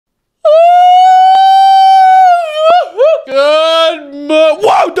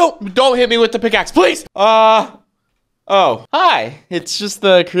Don't hit me with the pickaxe, please. Oh, hi. It's just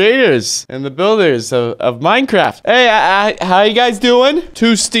the creators and the builders of Minecraft. Hey, how you guys doing?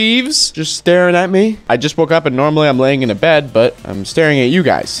 Two Steves just staring at me. I just woke up and normally I'm laying in a bed, but I'm staring at you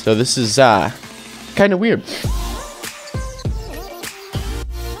guys. So this is kind of weird.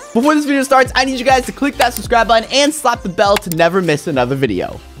 Before this video starts, I need you guys to click that subscribe button and slap the bell to never miss another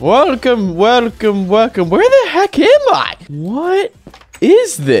video. Welcome. Where the heck am I? What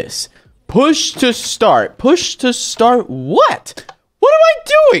is this? Push to start. Push to start what? What am I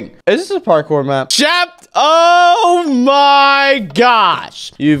doing? Is this a parkour map? Oh my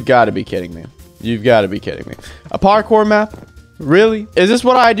gosh. You've got to be kidding me. You've got to be kidding me. A parkour map? Really? Is this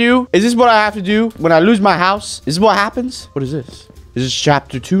what I do? Is this what I have to do when I lose my house? Is this what happens? What is this? Is this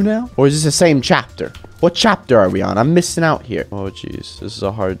chapter 2 now? Or is this the same chapter? What chapter are we on? I'm missing out here. Oh, jeez. This is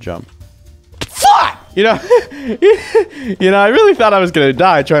a hard jump. Fuck! You know, I really thought I was gonna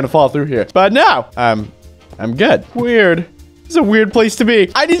die trying to fall through here. But no, I'm good. Weird. This is a weird place to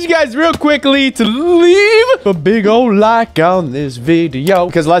be. I need you guys real quickly to leave a big old like on this video.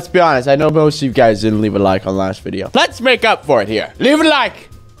 Because let's be honest, I know most of you guys didn't leave a like on last video. Let's make up for it here. Leave a like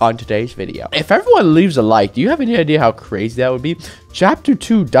on today's video. If everyone leaves a like, do you have any idea how crazy that would be? Chapter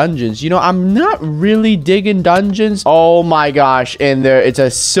 2 dungeons. You know, I'm not really digging dungeons. Oh my gosh. And it's a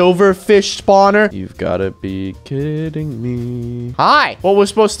silverfish spawner. You've got to be kidding me. Hi. What was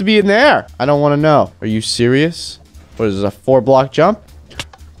supposed to be in there? I don't want to know. Are you serious? What is this, a 4-block jump?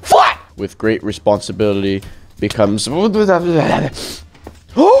 What? With great responsibility becomes... Oh!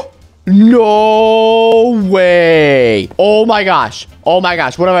 No way. Oh my gosh. Oh my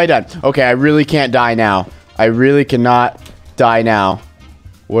gosh. What have I done? Okay, I really can't die now. I really cannot die now.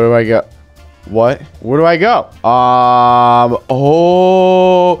 Where do I go? What? Where do I go? Oh.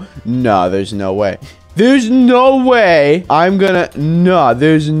 No, there's no way. There's no way I'm gonna... No,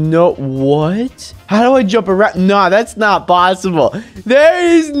 there's no... What? How do I jump around? No, that's not possible. There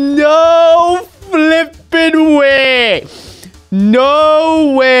is no flipping way.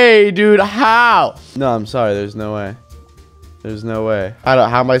 No way, dude. How? No, I'm sorry. There's no way. There's no way.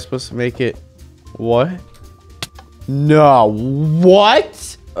 How am I supposed to make it? What? No.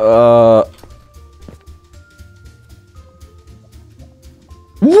 What?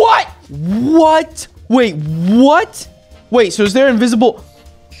 What? What? Wait, what? Wait, so is there invisible...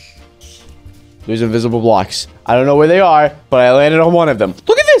 There's invisible blocks. I don't know where they are, but I landed on one of them.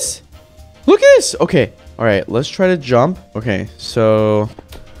 Look at this. Look at this. Okay. All right, let's try to jump. Okay, so...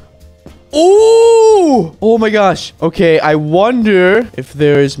 Ooh! Oh my gosh. Okay, I wonder if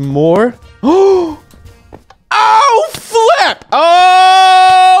there is more. Oh, flip!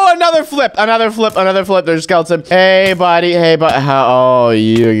 Oh, another flip. Another flip. Another flip. There's a skeleton. Hey, buddy. Hey, but how? Oh,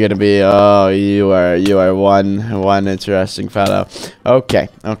 you're gonna be... Oh, you are one interesting fellow. Okay.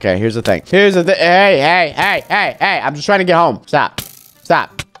 Okay, here's the thing. Here's the thing. Hey. I'm just trying to get home. Stop.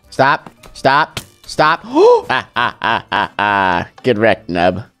 Stop. Stop. Stop. Stop. Get wrecked,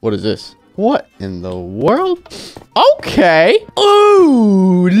 nub. What is this? What in the world? Okay.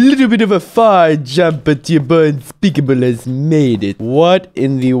 Ooh, little bit of a far jump, but your boy Unspeakable has made it. What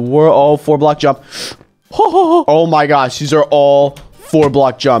in the world? Oh, 4-block jump. Oh my gosh, these are all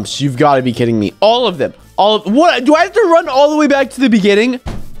 4-block jumps. You've got to be kidding me. All of them. What? Do I have to run all the way back to the beginning?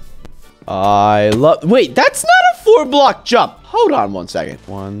 Wait, that's not a 4-block jump. Hold on 1 second.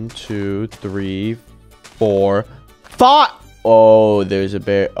 1, 2, 3, 4, 5. Oh, there's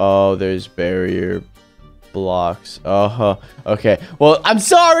there's barrier blocks. Okay. Well, I'm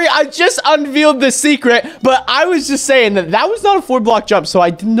sorry. I just unveiled the secret, but I was just saying that was not a 4-block jump, so I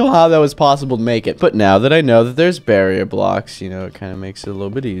didn't know how that was possible to make it. But now that I know that there's barrier blocks, you know, it kind of makes it a little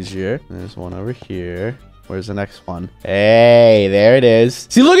bit easier. There's one over here. Where's the next one? Hey, there it is.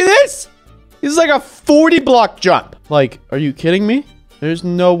 See, look at this. This is like a 40-block jump. Like, are you kidding me? There's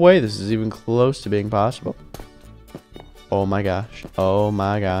no way this is even close to being possible. Oh my gosh. Oh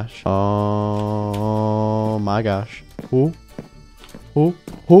my gosh. Oh my gosh. Who? Oh,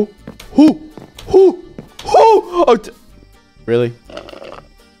 really?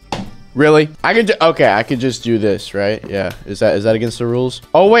 Really? I could just do this, right? Yeah. Is that against the rules?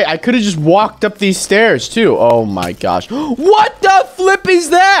 Oh wait, I could have just walked up these stairs too. Oh my gosh. What the flip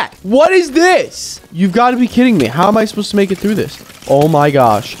is that? What is this? You've got to be kidding me. How am I supposed to make it through this? Oh my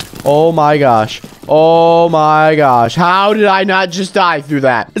gosh. Oh my gosh. Oh my gosh. How did I not just die through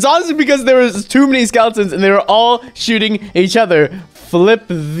that? It's honestly because there was too many skeletons and they were all shooting each other. Flip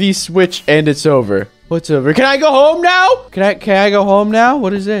the switch and it's over. What's over? Can I go home now? Can I go home now?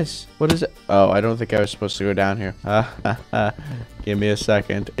 What is this? What is it? Oh, I don't think I was supposed to go down here. Give me a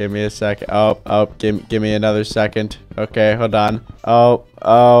second. Give me a second. Oh, give me another second. Okay, hold on.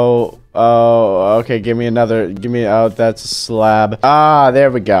 Okay, give me another. Oh, that's a slab. Ah,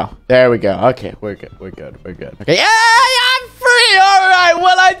 there we go. There we go. Okay, we're good. We're good. We're good. Okay, yeah, I'm free. All right.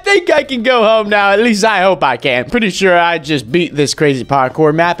 Well, I think I can go home now. At least I hope I can. Pretty sure I just beat this crazy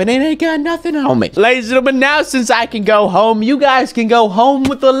parkour map and it ain't got nothing on me. Ladies and gentlemen, now since I can go home, you guys can go home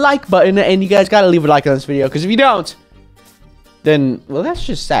with the like button, and you guys gotta leave a like on this video, because if you don't, then, well, that's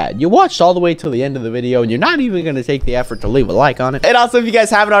just sad. You watched all the way till the end of the video, and you're not even going to take the effort to leave a like on it. And also, if you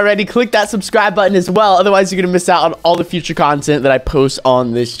guys haven't already, click that subscribe button as well. Otherwise, you're going to miss out on all the future content that I post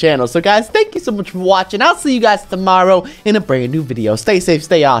on this channel. So, guys, thank you so much for watching. I'll see you guys tomorrow in a brand new video. Stay safe,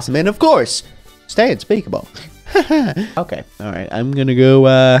 stay awesome, and, of course, stay unspeakable. Okay, all right. I'm going to go,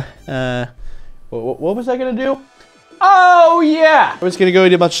 what was I going to do? Oh, yeah! I was going to go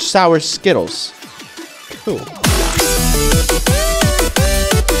eat a bunch of sour Skittles. Cool.